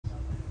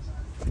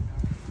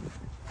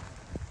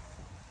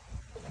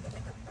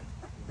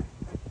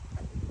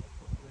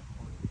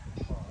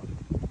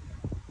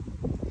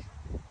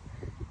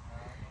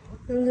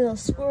The little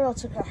squirrel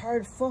took a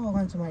hard fall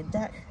onto my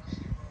deck.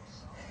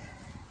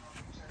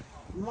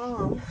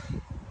 Mom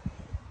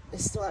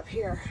is still up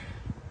here,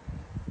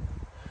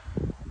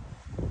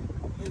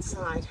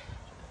 inside,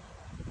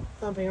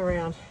 thumping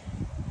around.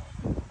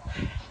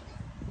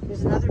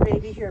 There's another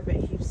baby here, but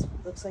he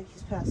looks like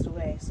he's passed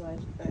away, so I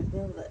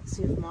know that,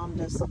 see if Mom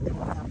does something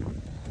with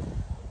him.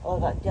 Oh,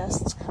 I've got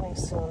guests coming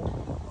soon.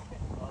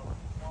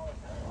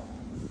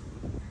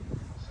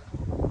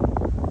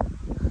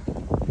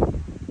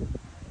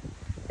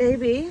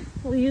 Baby,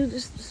 will you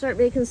just start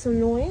making some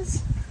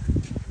noise?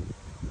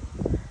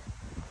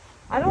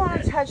 I don't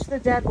want to touch the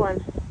dead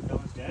one. That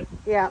one's dead?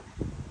 Yeah.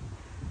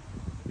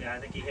 Yeah, I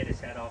think he hit his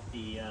head off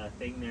the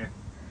thing there.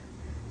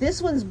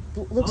 This one's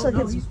looks like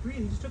it's... he's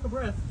breathing. He just took a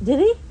breath. Did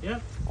he? Yeah.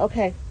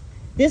 Okay.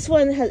 This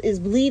one is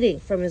bleeding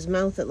from his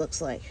mouth, it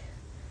looks like.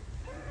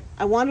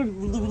 I want to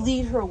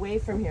lead her away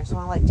from here, so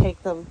I want to like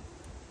take them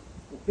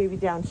maybe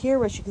down here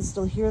where she can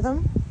still hear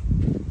them.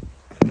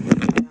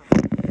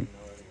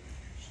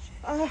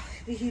 Oh,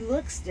 he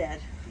looks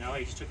dead. No,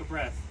 he just took a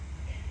breath.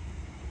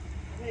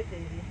 Wait,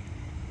 baby.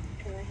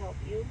 Can I help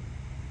you?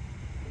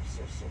 I'm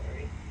so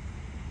sorry.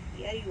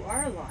 Yeah, you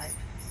are alive.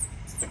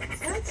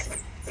 That's...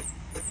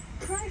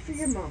 Cry for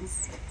your mom.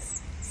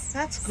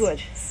 That's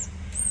good.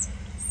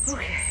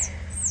 Okay.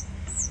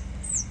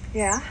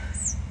 Yeah?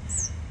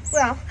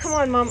 Well, come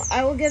on, Mom.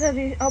 I will get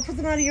I'll put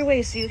them out of your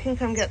way so you can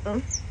come get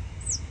them.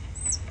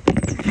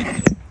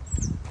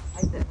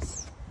 Like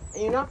this.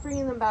 And you're not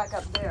bringing them back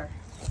up there.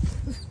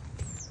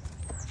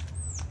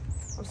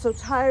 I'm so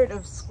tired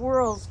of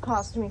squirrels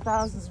costing me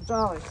thousands of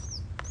dollars.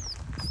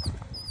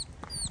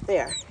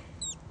 There.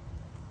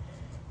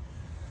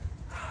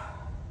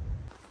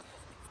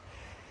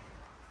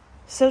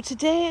 So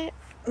today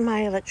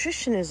my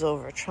electrician is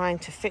over trying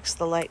to fix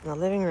the light in the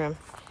living room,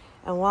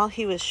 and while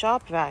he was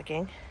shop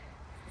vacuuming,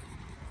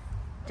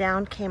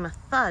 down came a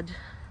thud.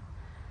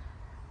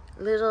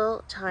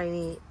 Little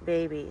tiny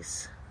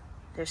babies.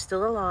 They're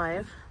still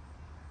alive.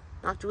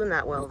 Not doing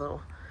that well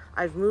though.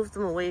 I've moved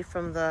them away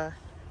from the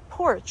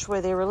porch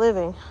where they were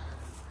living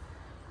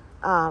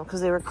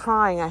because they were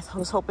crying. I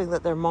was hoping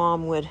that their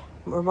mom would,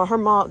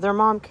 or their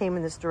mom came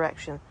in this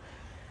direction.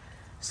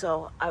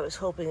 So I was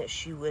hoping that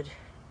she would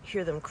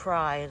hear them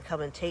cry and come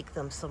and take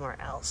them somewhere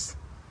else.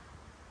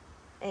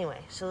 Anyway,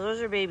 so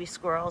those are baby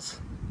squirrels.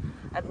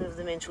 I've moved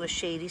them into a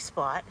shady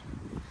spot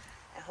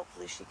and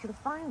hopefully she can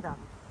find them.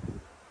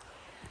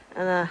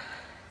 And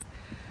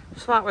the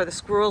spot where the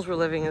squirrels were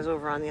living is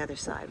over on the other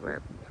side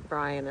where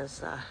Brian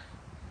is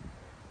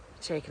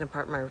taking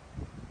apart my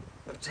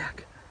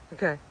deck.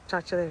 Okay,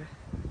 talk to you later.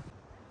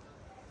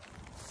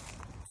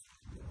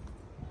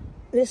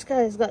 This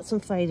guy's got some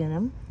fight in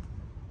him.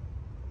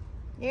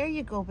 There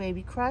you go,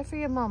 baby. Cry for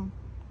your mom.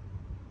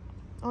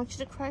 I want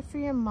you to cry for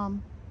your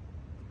mom.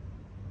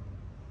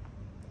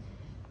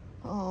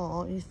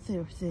 Oh, you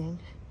poor thing.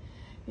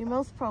 Your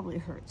mouth probably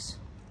hurts.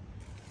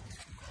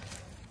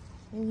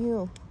 And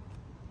you.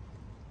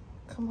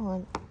 Come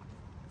on.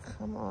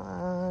 Come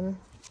on.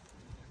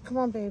 Come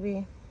on,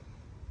 baby.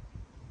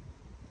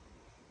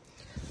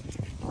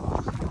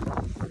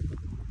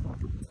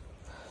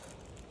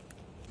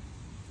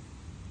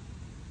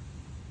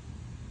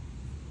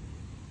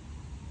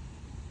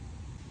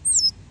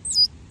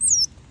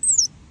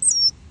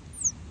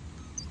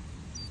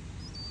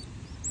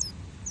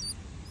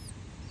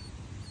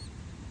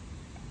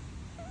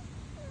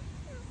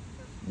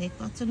 Make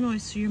lots of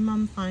noise so your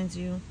mom finds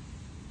you.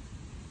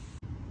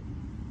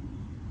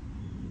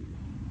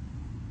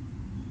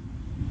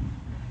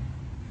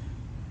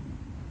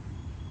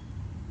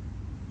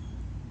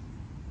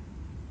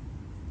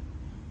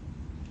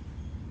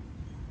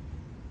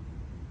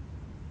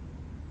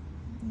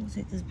 I'll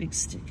take this big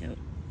stick out.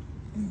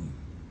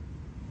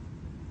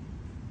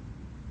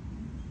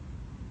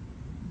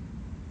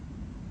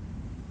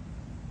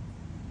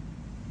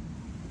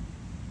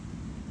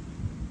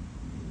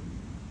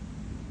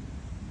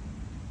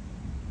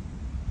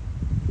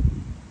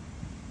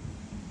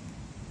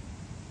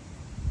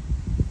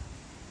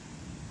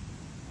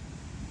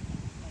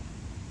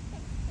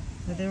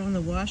 They're on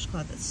the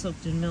washcloth that's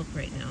soaked in milk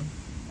right now.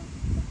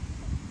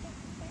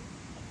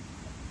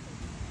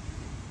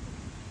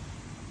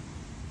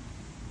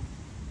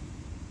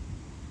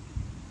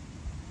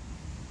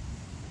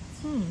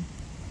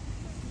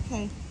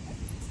 Okay.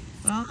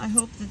 Well, I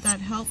hope that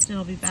helped, and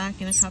I'll be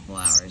back in a couple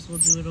hours. We'll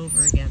do it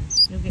over again.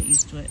 You'll get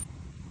used to it.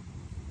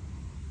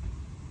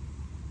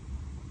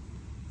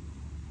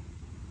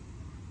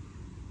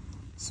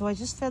 So I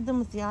just fed them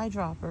with the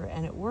eyedropper,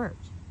 and it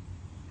worked.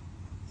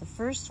 The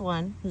first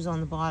one, who's on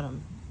the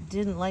bottom,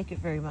 didn't like it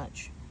very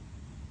much,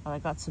 but I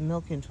got some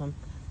milk into him.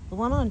 The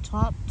one on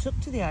top took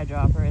to the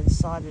eyedropper and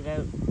sawed it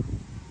out,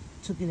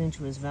 took it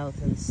into his mouth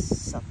and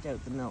sucked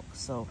out the milk,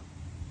 so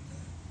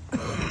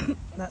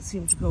that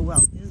seemed to go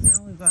well.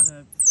 Now we've got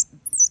a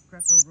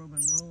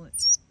Greco-Roman roll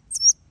it.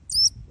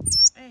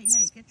 Hey,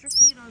 get your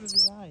feet out of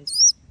his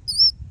eyes.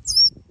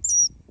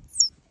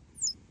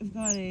 We've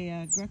got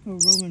a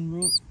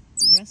Greco-Roman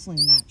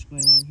wrestling match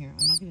going on here.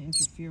 I'm not going to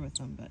interfere with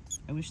them, but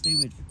I wish they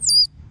would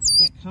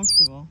Get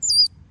comfortable.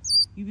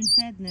 You've been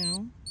fed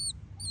now.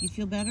 You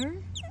feel better? Do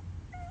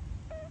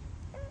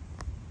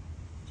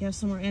you have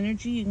some more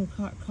energy? You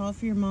can call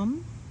for your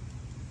mom.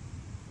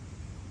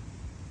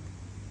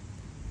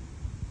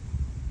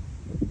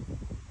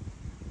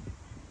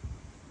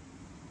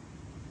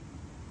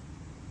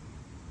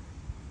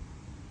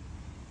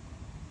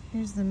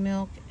 Here's the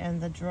milk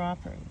and the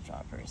dropper. The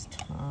dropper is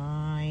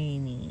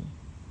tiny.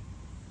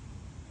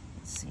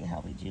 Let's see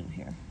how we do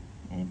here.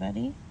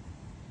 Anybody?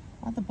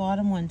 I want the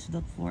bottom one to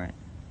look for it.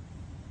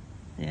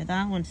 There,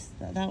 that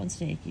one's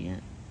taking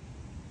it.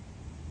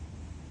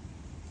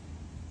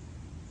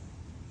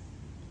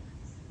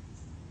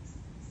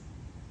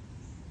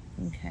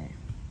 Okay.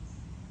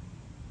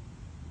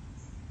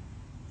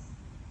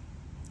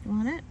 You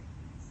want it?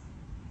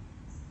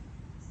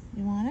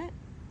 You want it?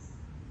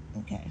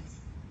 Okay.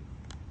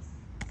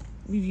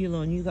 Leave you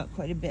alone. You got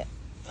quite a bit.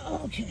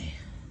 Okay.